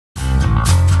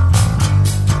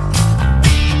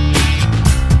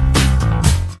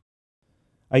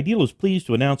IDEAL is pleased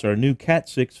to announce our new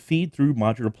Cat6 Feed-Thru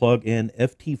Modular Plug and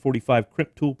FT45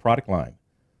 Crimp tool product line.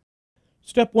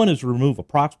 Step 1 is to remove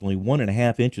approximately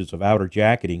 1.5 inches of outer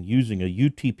jacketing using a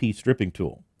UTP stripping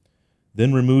tool.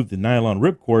 Then remove the nylon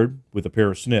ripcord with a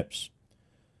pair of snips.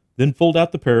 Then fold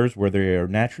out the pairs where they are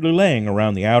naturally laying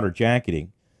around the outer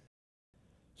jacketing.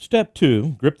 Step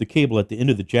 2, grip the cable at the end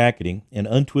of the jacketing and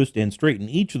untwist and straighten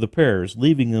each of the pairs,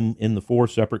 leaving them in the 4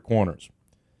 separate corners.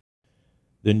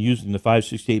 Then, using the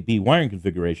 568B wiring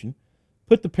configuration,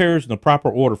 put the pairs in the proper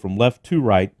order from left to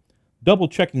right, double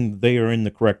checking that they are in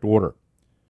the correct order.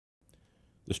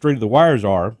 The straighter the wires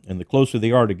are, and the closer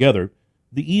they are together,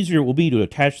 the easier it will be to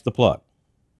attach the plug.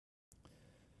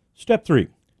 Step 3.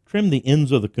 Trim the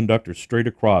ends of the conductor straight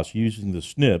across using the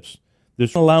snips.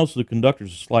 This allows the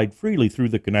conductors to slide freely through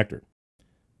the connector.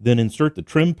 Then insert the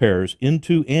trim pairs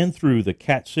into and through the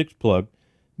Cat6 plug,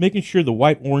 making sure the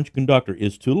white-orange conductor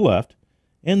is to the left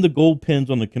and the gold pins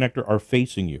on the connector are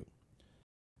facing you.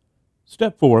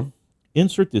 Step 4.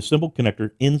 Insert the assembled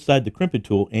connector inside the crimping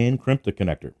tool and crimp the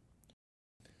connector.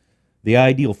 The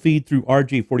IDEAL Feed-Thru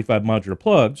RJ45 modular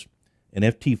plugs and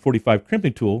FT45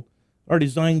 crimping tool are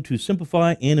designed to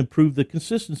simplify and improve the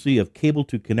consistency of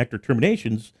cable-to-connector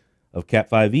terminations of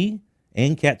Cat5e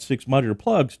and Cat6 modular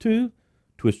plugs to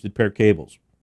twisted pair cables.